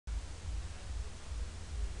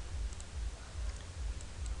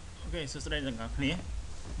Okay, so today I'm going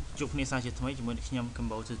chụp này sao chỉ thấy chỉ mới nhầm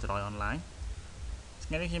Cambo từ rồi online.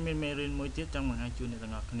 Ngày nay khi mình merin mới tiết trong hai chuột này là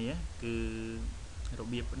ngọc này cứរ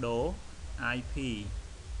បៀប đố IP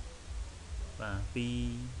và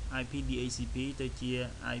IP dhcp ទៅជា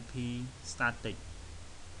IP static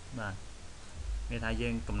បាទមានថាយើ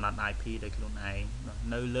ងកំណត់ IP ដោយខ្លួនឯង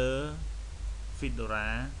នៅលើ Fedora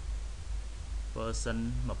version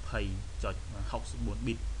 20.64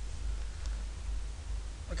 bit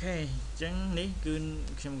អូខេអញ្ចឹងនេះគឺ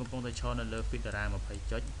ខ្ញុំកំពុងតែឈរនៅលើ Fedora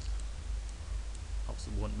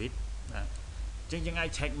 20.64 bit បាទអញ្ចឹងយើងអាច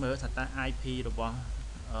check មើលថាតើ IP របស់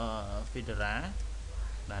Fedora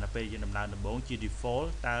បាទនៅពេលយើងដំឡើងដំបូងជា default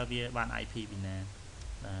តើវាបាន IP ពីណា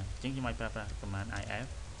បាទអញ្ចឹងខ្ញុំអាចប្រើប្រាស់ command if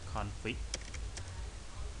config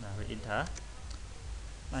បាទ enter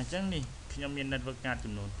បាទអញ្ចឹងនេះខ្ញុំមាន network card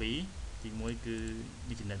ចំនួន2ទី1គឺ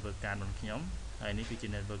នេះជា network card របស់ខ្ញុំហើយនេះគឺជា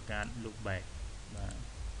network card loopback បាទ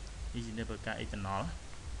នេះជា network card internal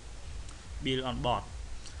build on board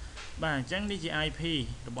បាទអញ្ចឹងនេះជា IP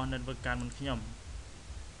របស់ network card របស់ខ្ញុំ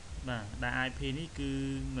បាទដែល IP នេះគឺ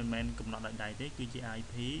មិនមែនកំណត់ដោយដៃទេគឺជា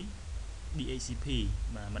IP dhcp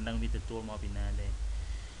បាទមិនដឹងវាទទួលមកពីណាទេ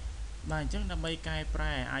បាទអញ្ចឹងដើម្បីកែប្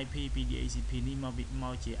រែ IP ពី dhcp នេះម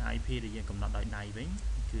កជា IP ដែលយើងកំណត់ដោយដៃវិញ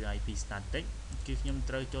គឺ IP static គឺខ្ញុំ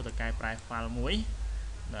ត្រូវចូលទៅកែប្រែ file មួយ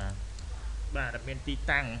បាទដែលមានទី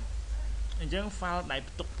តាំងអញ្ចឹង file ដែល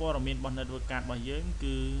ផ្ទុកព័ត៌មានរបស់ network card របស់យើង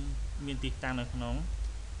គឺមានទីតាំងនៅក្នុង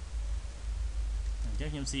អញ្ចឹង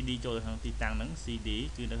ខ្ញុំ cd ចូលទៅក្នុងទីតាំងហ្នឹង cd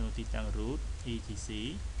គឺនៅក្នុងទីតាំង root etc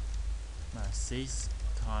បាទ sys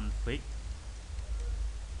config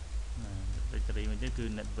directory មួយទៀតគឺ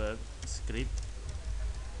network script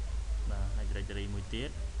បាទហើយ directory មួយទៀត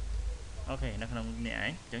អូខេនៅក្នុងនេះឯ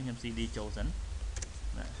ងអញ្ចឹងខ្ញុំ cd ចូលសិន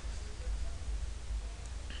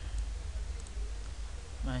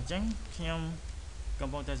បាទអញ្ចឹងខ្ញុំកំ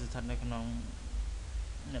ពុងតែស្ថិតនៅក្នុង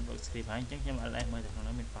network script ហើយអញ្ចឹងខ្ញុំ ls មើលទៅក្នុង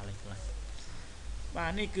នោះមាន file អីខ្លះបា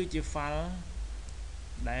ទនេះគឺជា file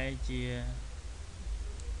ដែលជា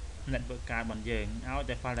network card របស់យើងឲ្យ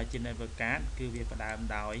តែ file ដែលជា network card គឺវាផ្ដើម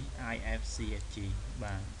ដោយ ifcfg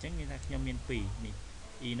បាទអញ្ចឹងនិយាយថាខ្ញុំមាន2នេះ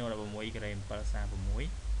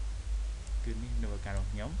eno16.736 គឺនេះ network card របស់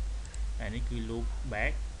ខ្ញុំហើយនេះគឺ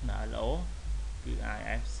loopback នៅ lo គឺ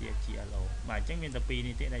ifcfg lo បាទអញ្ចឹងមានតែ2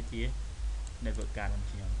នេះទេដែលជា network card របស់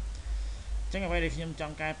ខ្ញុំអញ្ចឹងអ្វីដែលខ្ញុំច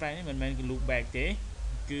ង់កែប្រែនេះមិនមែនគឺ loopback ទេ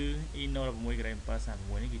គឺ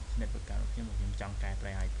eno16.736 នេះគឺ network card របស់ខ្ញុំចង់កែប្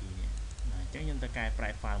រែ IP នេះអញ្ចឹងខ្ញុំទៅកែប្រែ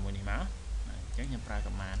file មួយនេះមកអញ្ចឹងខ្ញុំប្រើ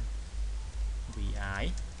command vi បាទ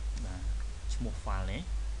ឈ្មោះ file នេះ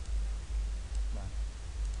បាទ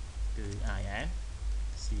គឺ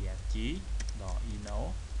ifcfg.eno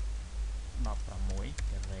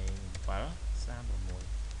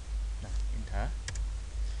 16.736 ណា enter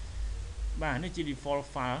បាទនេះជា default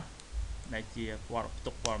file ដែលជាផ្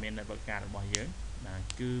ទុកព័ត៌មាន network card របស់យើងបាទ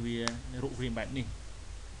គឺវារូបរាងបែបនេះ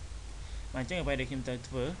បាទអញ្ចឹងអ្វីដែលខ្ញុំត្រូវ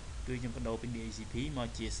ធ្វើគឺខ្ញុំបដូរពី dhcp មក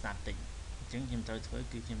ជា static អញ្ចឹងខ្ញុំត្រូវធ្វើ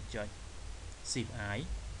គឺខ្ញុំចុច shift i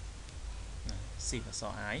shift អក្ស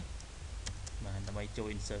រ i បាទដើម្បីចូល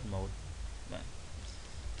insert mode បាទអ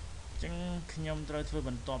ញ្ចឹងខ្ញុំត្រូវធ្វើប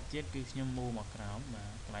ន្ទាប់ទៀតគឺខ្ញុំ move មកក្រោមបាទ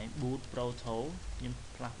កន្លែង boot proto ខ្ញុំ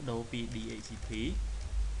ផ្លាស់ប្ដូរពី dhcp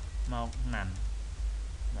មក none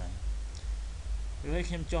បាទហើយ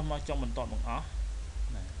ខ្ញុំចុះមកចុងបន្ទាប់បង្អស់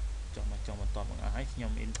បាទចុះមកចុងបន្ទាប់បង្អស់ហើយខ្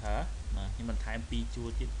ញុំ enter បាទខ្ញុំបន្ថែម2ជួរ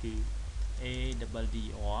ទៀតគឺ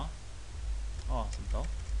awdr សំទោស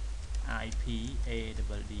ip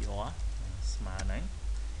awdr ស្មើហ្នឹង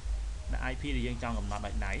ដែល IP ដែលយើងចង់កំណត់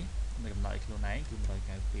ដោយដៃនៅកំណត់ឲ្យខ្លួនឯងគឺ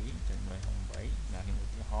 192.168 បាទខ្ញុំឧ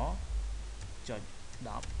ទាហរណ៍ចុច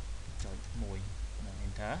 10.1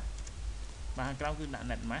 enter បាទខាងក្រោមគឺដាក់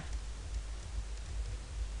net mask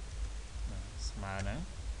បាទស្មើហ្នឹង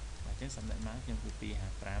បាទអញ្ចឹងសំណេចមកខ្ញុំគឺ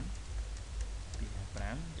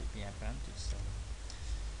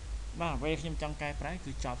 255.255.0 បាទពេលខ្ញុំចង់កែប្រែ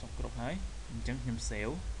គឺចប់សពគ្រប់ហើយអញ្ចឹងខ្ញុំ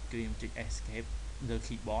save គឺខ្ញុំចុច escape លើ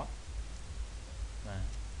keyboard បាទ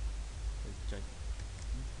ចុច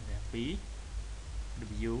 2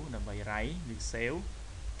 W ដើម្បី write ឬ save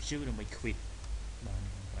Q ដើម្បី quit បាទ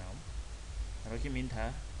នេះខាងក្រោមហើយខ្ញុំ enter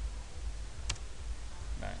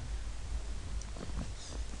បាទ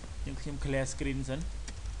ខ្ញុំ clear screen សិន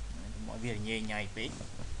មកវាញ៉ៃញ៉ៃពេក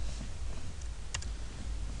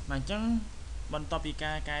បាទអញ្ចឹងបន្ទាប់ពី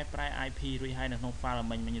ការកែប្រែ IP រួចហើយនៅក្នុង file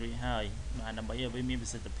មិញរួចហើយបាទដើម្បីឲ្យវាមានប្រ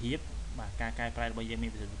សិទ្ធភាពបាទការកែប្រែរបស់យើងមា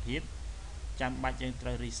នប្រសិទ្ធភាពចាំបាច់យើងត្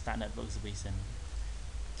រូវ restart network service សិន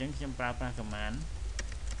អញ្ចឹងខ្ញុំប្រើប្រាស់ command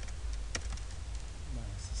បា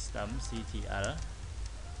ទ system ctl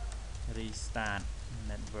restart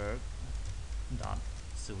network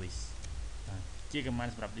service បាទ ជា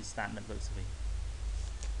command សម្រាប់ restart network switch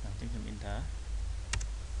អញ្ចឹងខ្ញុំ enter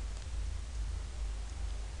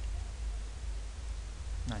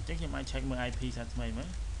អញ្ចឹងខ្ញុំអាច check មើល IP សាថ្មីមើល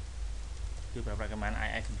គឺប្រើប្រាស់ command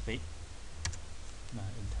ifconfig បា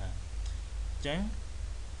ទ enter អញ្ចឹង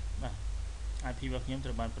បាទ IP របស់ខ្ញុំត្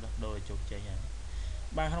រូវបានផ្លាស់ប្ដូរឲ្យជោគជ័យហើយ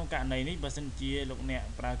បាទក្នុងករណីនេះបើសិនជាលោកអ្នក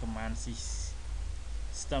ប្រើ command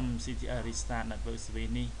system ctl restart network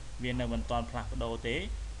switch នេះវានៅមិនទាន់ផ្លាស់ប្ដូរទេ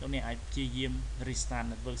លោកអ្នកអាចព្យាយាម restart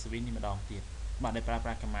network switch នេះម្ដងទៀតបាទដោយប្រើប្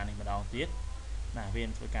រាស់ command នេះម្ដងទៀតបាទវា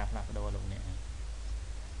នឹងធ្វើការផ្លាស់ប្ដូរលោកអ្នក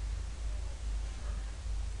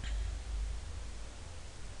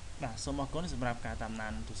បាទសូមអរគុណសម្រាប់ការតាមដា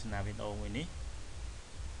នទស្សនាវីដេអូមួយនេះ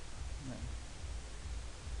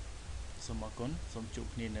សូមអរគុណសូមជួប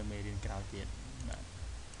គ្នានៅមេរៀនក្រោយទៀត